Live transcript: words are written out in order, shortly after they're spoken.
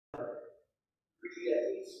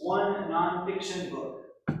one nonfiction book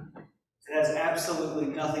that has absolutely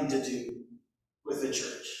nothing to do with the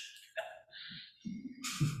church.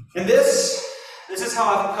 And this is how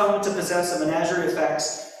I've come to possess a menagerie of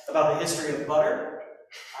facts about the history of butter.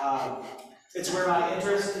 It's where my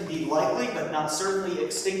interest in the likely, but not certainly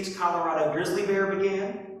extinct Colorado grizzly bear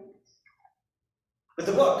began. But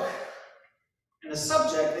the book and the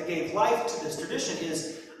subject that gave life to this tradition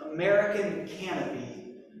is American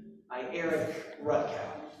Canopy by Eric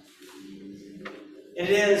Rutkow. It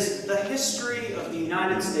is the history of the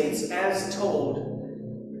United States as told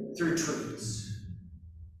through trees.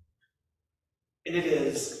 And it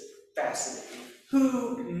is fascinating.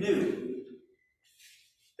 Who knew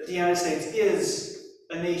that the United States is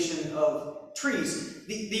a nation of trees?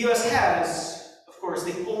 The U.S. has, of course,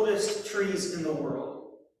 the oldest trees in the world.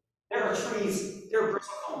 There are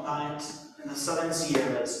bristlecone pines in the southern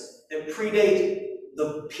Sierras that predate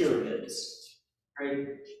the pyramids, right?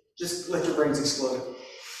 Just let your brains explode.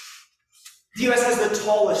 The U.S. has the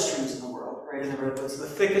tallest trees in the world, right, in the redwoods, the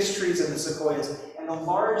thickest trees in the sequoias, and the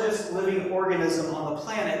largest living organism on the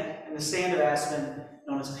planet in the stand of aspen,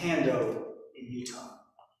 known as Pando in Utah.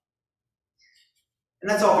 And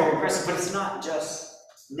that's all very impressive, but it's not just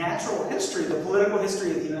natural history. The political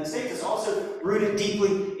history of the United States is also rooted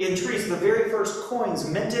deeply in trees. The very first coins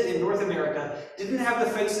minted in North America didn't have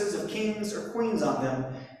the faces of kings or queens on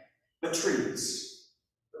them, but trees.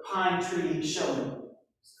 The pine tree shown was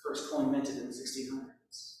the first coin minted in the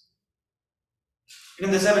 1600s. And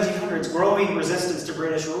in the 1700s, growing resistance to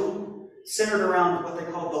British rule centered around what they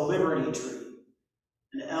called the Liberty Tree,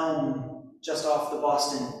 an elm just off the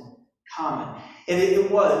Boston Common. And it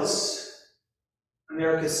was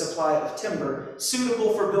America's supply of timber,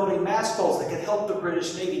 suitable for building mast poles that could help the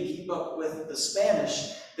British Navy keep up with the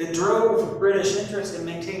Spanish, that drove British interest in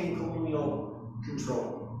maintaining colonial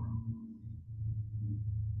control.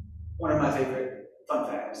 One of my favorite fun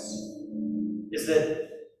facts is that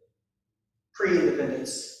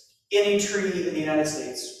pre-independence, any tree in the United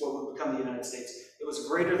States, what would become the United States, it was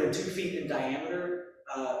greater than 2 feet in diameter,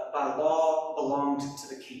 by law belonged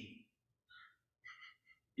to the king.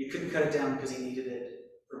 You couldn't cut it down because he needed it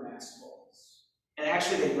for mast poles. And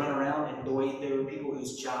actually they'd run around and there were people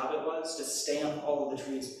whose job it was to stamp all of the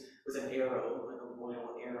trees with an arrow, like a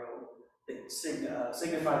royal arrow, that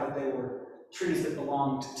signified that they were trees that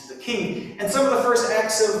belonged to the king. And some of the first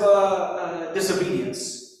acts of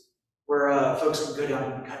disobedience where folks would go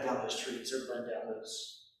down and cut down those trees or burn down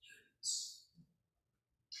those trees.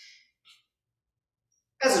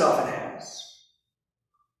 As it often has,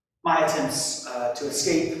 my attempts to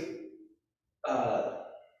escape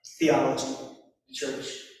theology, the church,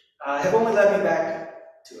 have only led me back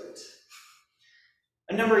to it.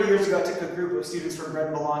 A number of years ago, I took a group of students from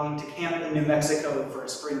Bread+Belonging to camp in New Mexico for a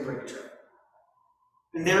spring break trip.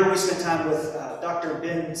 And there we spent time with Dr.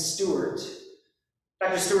 Ben Stewart.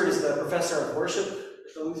 Dr. Stewart is the professor of worship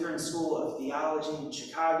at the Lutheran School of Theology in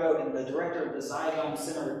Chicago and the director of the Zion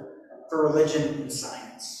Center for Religion and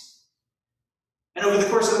Science. And over the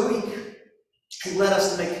course of the week, he led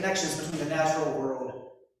us to make connections between the natural world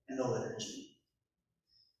and the liturgy.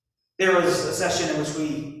 There was a session in which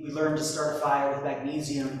we learned to start a fire with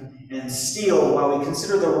magnesium and steel while we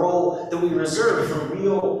consider the role that we reserve for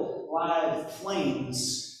real live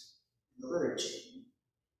flames in the liturgy.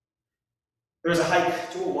 There was a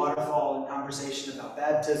hike to a waterfall and conversation about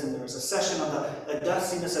baptism. There was a session on the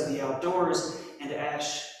dustiness of the outdoors and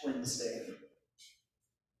Ash Wednesday.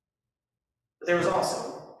 But there was also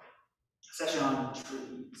a session on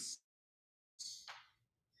trees.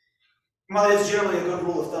 While it is generally a good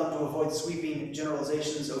rule of thumb to avoid sweeping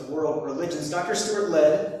generalizations of world religions, Dr. Stewart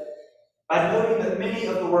led by noting that many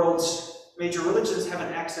of the world's major religions have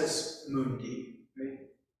an axis mundi, right?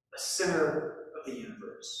 A center of the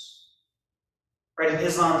universe. Right, in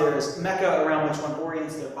Islam, there is Mecca, around which one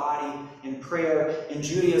orients their body in prayer. In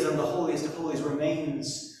Judaism, the holiest of holies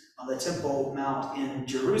remains on the Temple Mount in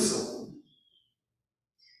Jerusalem.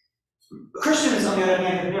 Christians, on the other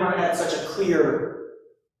hand, have never had such a clear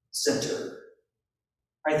center.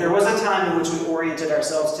 Right? There was a time in which we oriented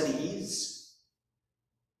ourselves to the east.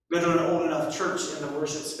 Go to an old enough church in the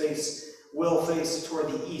worship space will face toward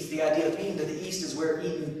the east. The idea being that the east is where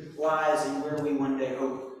Eden lies and where we one day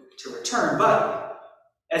hope to return. But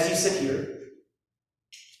as you sit here,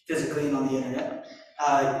 physically and on the internet,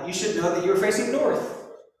 you should know that you're facing north.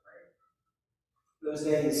 Those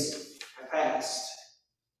days have passed.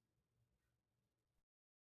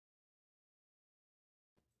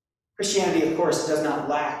 Christianity, of course, does not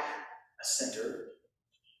lack a center.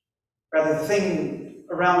 Rather, the thing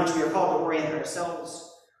around which we are called to orient ourselves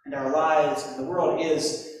and our lives and the world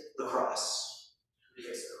is the cross. the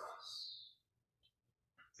face of the cross.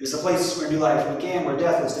 It is the place where new life began, where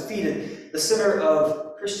death was defeated. The center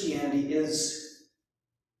of Christianity is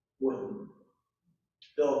wooden,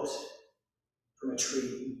 built from a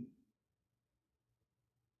tree.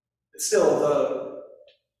 But still, the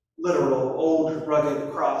literal, old,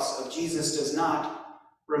 rugged cross of Jesus does not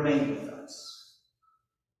remain with us.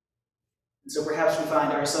 And so perhaps we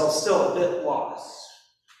find ourselves still a bit lost,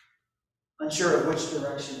 unsure of which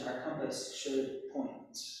direction our compass should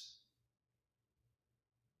point.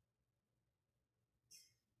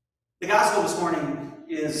 The gospel this morning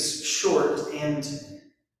is short and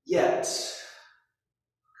yet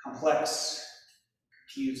complex,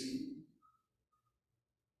 confusing.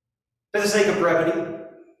 For the sake of brevity,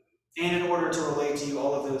 and in order to relate to you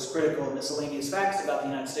all of those critical and miscellaneous facts about the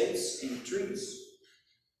United States and trees,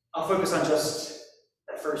 I'll focus on just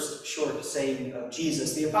that first short saying of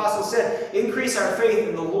Jesus. The apostle said, "Increase our faith,"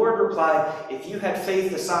 and the Lord replied, "If you had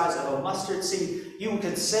faith the size of a mustard seed, you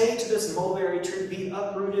could say to this mulberry tree, be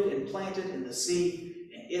uprooted and planted in the sea,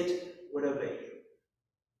 and it would obey you."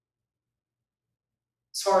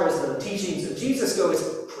 As far as the teachings of Jesus go, it's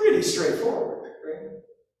pretty straightforward, right?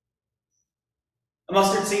 A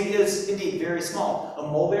mustard seed is indeed very small. A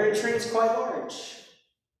mulberry tree is quite large.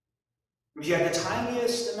 If you have the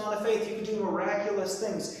tiniest amount of faith, you can do miraculous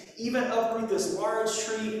things. Even uproot this large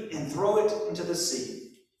tree and throw it into the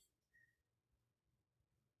sea.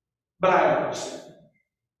 But I have a question.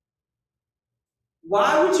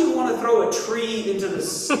 Why would you want to throw a tree into the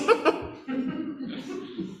sea?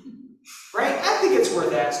 Right? I think it's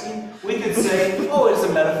worth asking. We could say, oh, it's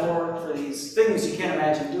a metaphor for these things you can't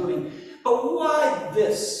imagine doing. But why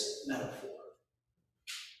this metaphor?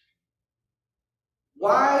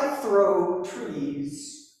 Why throw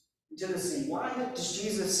trees into the sea? Why does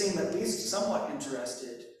Jesus seem at least somewhat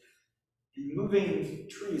interested in moving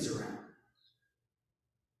trees around?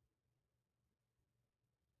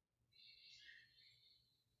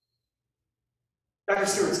 Dr.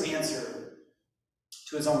 Stewart's answer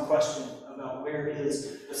to his own question about where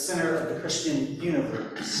is the center of the Christian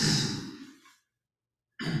universe,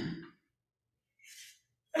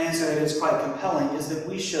 an answer that is quite compelling, is that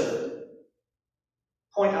we should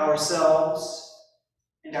point ourselves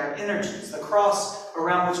and our energies, the cross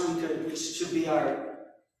around which should be our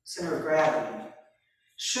center of gravity,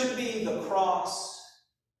 should be the cross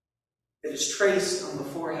that is traced on the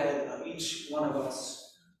forehead of each one of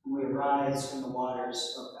us when we arise from the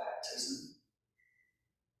waters of baptism.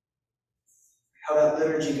 How that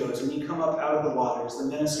liturgy goes, when you come up out of the waters, the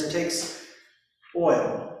minister takes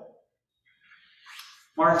oil,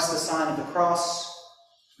 marks the sign of the cross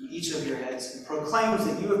on each of your heads, and proclaims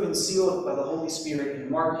that you have been sealed by the Holy Spirit and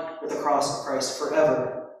marked with the cross of Christ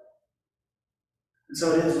forever. And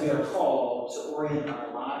so it is we are called to orient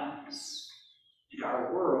our lives and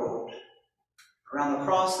our world around the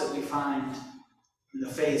cross that we find in the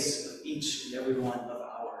face of each and every one of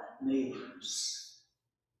our neighbors.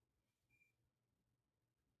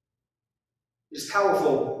 It's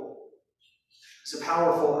powerful. It's a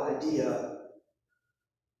powerful idea.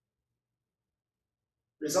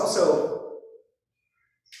 But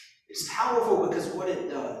it's powerful because what it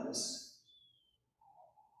does,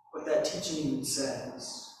 what that teaching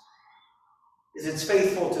says, is it's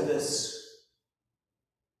faithful to this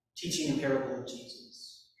teaching and parable of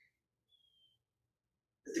Jesus.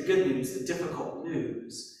 That the good news, the difficult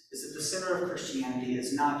news, is that the center of Christianity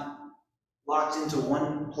is not locked into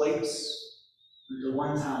one place, into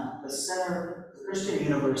one time. The center of the Christian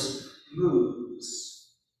universe moves.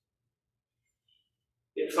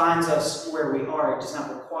 It finds us where we are. It does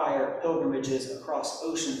not require pilgrimages across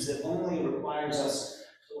oceans. It only requires us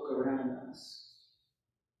to look around us,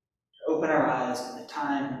 to open our eyes in the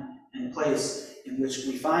time and place in which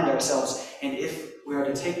we find ourselves. And if we are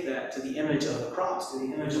to take that to the image of the cross, to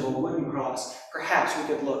the image of a wooden cross, perhaps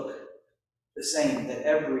we could look the same, that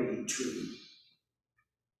every tree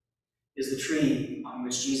is the tree on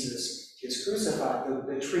which Jesus is crucified,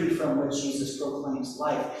 the tree from which Jesus proclaims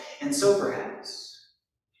life. And so perhaps,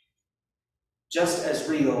 just as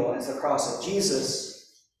real as the cross of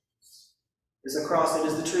Jesus is the cross that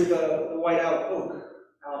is the tree, the white oak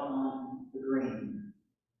out on the green.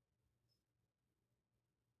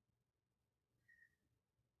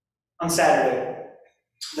 On Saturday,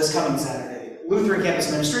 this coming Saturday, Lutheran Campus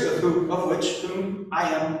Ministry, of whom I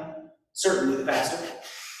am certainly the pastor,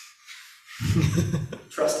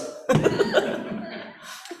 trust me,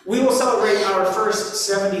 we will celebrate our first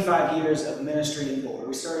 75 years of ministry in Boulder.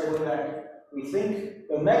 We started way back. We think,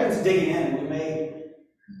 well, Megan's digging in, we may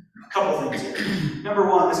couple things here. Number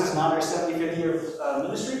one, this is not our 75th year of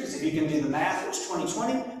ministry, because if you can do the math, it was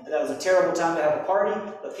 2020. That was a terrible time to have a party,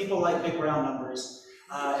 but people like big round numbers.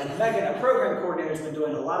 And Megan, our program coordinator, has been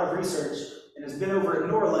doing a lot of research and has been over at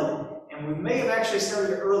Norland, and we may have actually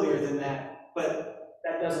started earlier than that, but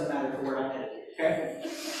that doesn't matter for where I'm headed, okay?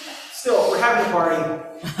 Still, we're having a party.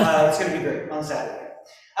 It's going to be great on Saturday.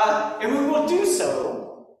 And we will do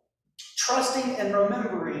so trusting and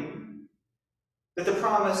remembering that the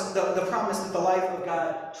promise that the life of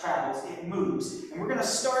God travels, it moves. And we're going to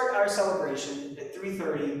start our celebration at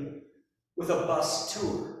 3:30 with a bus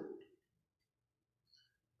tour.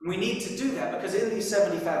 We need to do that because in these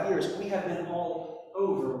 75 years, we have been all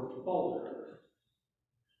over Boulder.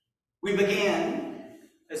 We began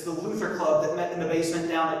as the Luther Club that met in the basement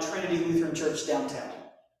down at Trinity Lutheran Church downtown.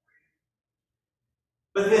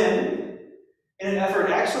 But then, in an effort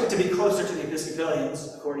actually to be closer to the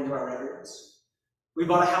Episcopalians, according to our records, we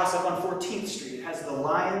bought a house up on 14th Street. It has the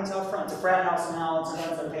lions out front. It's a frat house now, and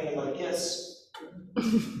sometimes I'm painted like a kiss.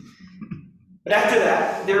 But after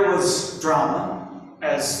that, there was drama,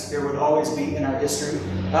 as there would always be in our history.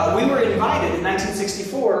 We were invited in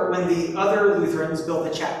 1964 when the other Lutherans built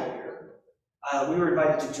the chapel here. We were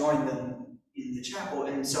invited to join them in the chapel,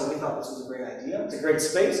 and so we thought this was a great idea. It's a great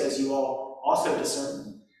space, as you all also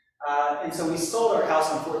discern. And so we sold our house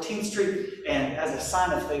on 14th Street, and as a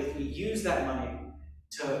sign of faith, we used that money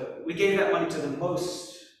we gave that money to the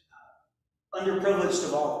most underprivileged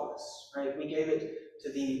of all of us, right? We gave it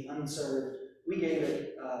to the unserved. We gave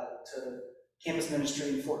it to campus ministry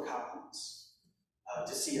in Fort Collins,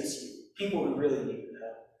 to CSU, people who really needed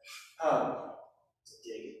help.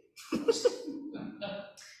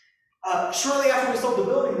 Shortly after we sold the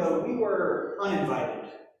building, though, we were uninvited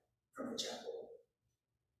from the chapel.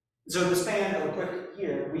 So in the span of a quick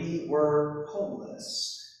year, we were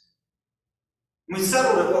homeless. We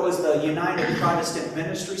settled at what was the United Protestant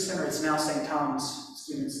Ministry Center. It's now St. Thomas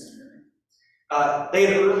Student Center. They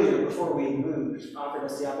had earlier, before we moved, offered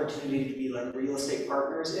us the opportunity to be like real estate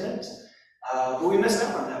partners in it. But we missed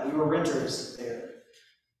out on that. We were renters there.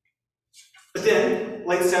 But then,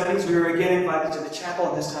 late 70s, we were again invited to the chapel,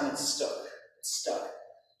 and this time it stuck. It stuck.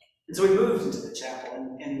 And so we moved into the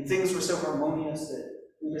chapel, and things were so harmonious that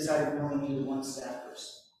we decided we only needed one staff person.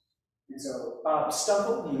 And so Bob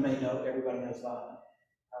Stumple, you may know, everybody knows Bob,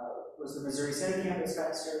 was the Missouri Synod campus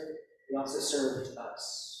pastor. He also served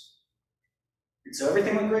us. And so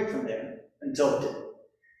everything went great from there, until it didn't.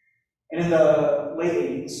 And in the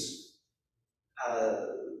late 80s,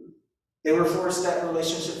 they were forced, that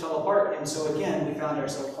relationship fell apart. And so again, we found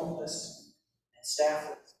ourselves homeless and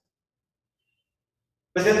staffless.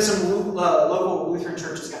 But then some local Lutheran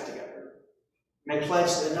churches got together. And they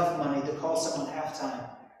pledged enough money to call someone half-time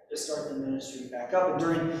to start the ministry back up. And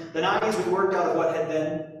during the 90s, we worked out of what had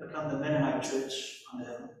then become the Mennonite church on the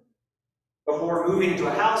hill. Before moving into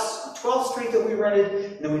a house on 12th Street that we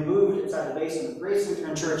rented, and then we moved inside the basement of Grace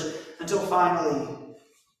Lutheran Church, until finally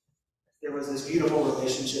there was this beautiful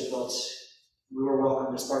relationship built. We were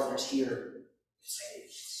welcomed as partners here.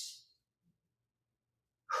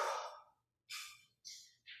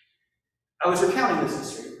 I was recounting this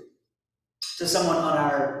history to someone on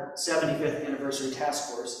our 75th anniversary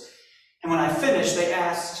task force, and when I finished, they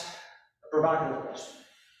asked a provocative question.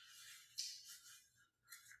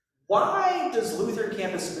 Why does Lutheran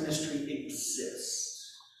campus ministry exist?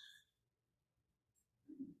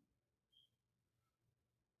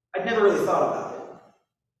 I'd never really thought about it,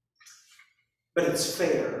 but it's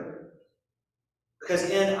fair, because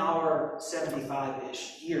in our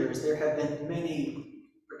 75-ish years, there have been many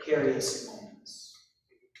precarious moments.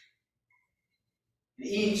 In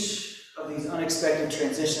each of these unexpected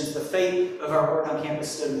transitions, the fate of our work on campus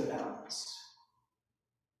stood in the balance.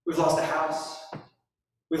 We've lost a house.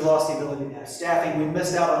 We've lost the ability to have staffing. We've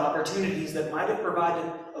missed out on opportunities that might have provided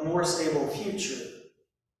a more stable future.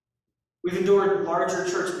 We've endured larger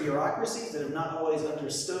church bureaucracies that have not always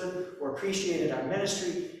understood or appreciated our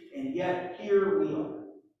ministry, and yet here we are,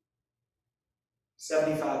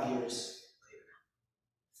 75 years later.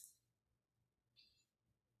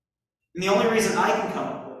 And the only reason I can come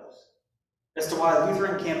up with as to why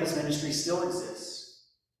Lutheran campus ministry still exists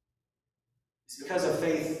is because of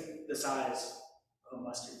faith the size of a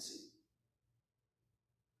mustard seed.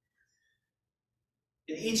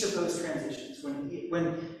 In each of those transitions,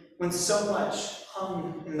 when so much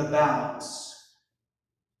hung in the balance,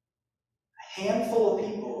 a handful of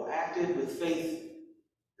people acted with faith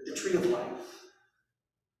that the tree of life,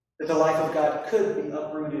 that the life of God could be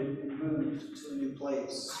uprooted and moved to a new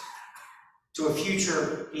place, to a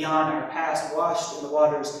future beyond our past, washed in the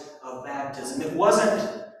waters of baptism. It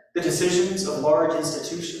wasn't the decisions of large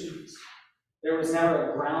institutions. There was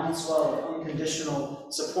never a groundswell of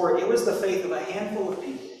unconditional support. It was the faith of a handful of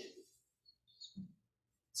people,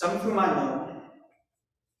 some of whom I know,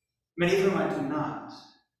 many of whom I do not,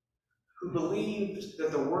 who believed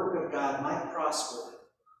that the work of God might prosper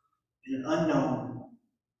in an unknown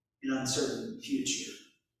and uncertain future.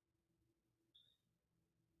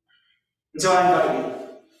 And so I invite you,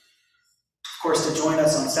 of course, to join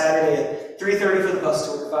us on Saturday at 3:30 for the bus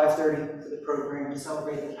tour, 5:30 for the program to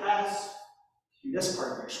celebrate the past in this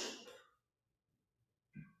partnership.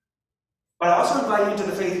 But I also invite you to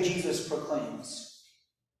the faith Jesus proclaims.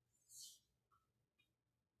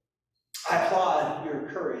 I applaud your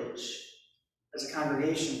courage as a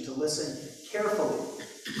congregation to listen carefully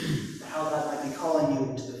to how God might be calling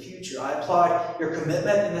you into the future. I applaud your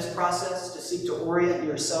commitment in this process to seek to orient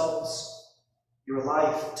yourselves, your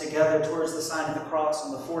life, together towards the sign of the cross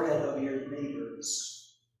on the forehead of your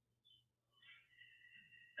neighbors.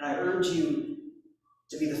 And I urge you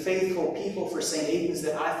to be the faithful people for St. Aidan's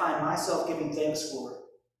that I find myself giving thanks for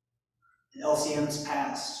in LCM's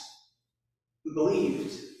past, who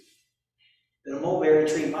believed that a mulberry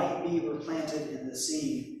tree might be replanted in the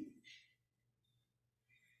sea,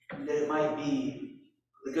 and that it might be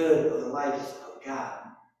for the good of the life of God.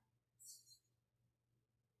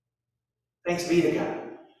 Thanks be to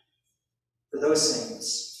God for those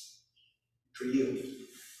things, for you.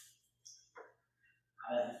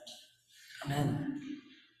 Amen. Amen.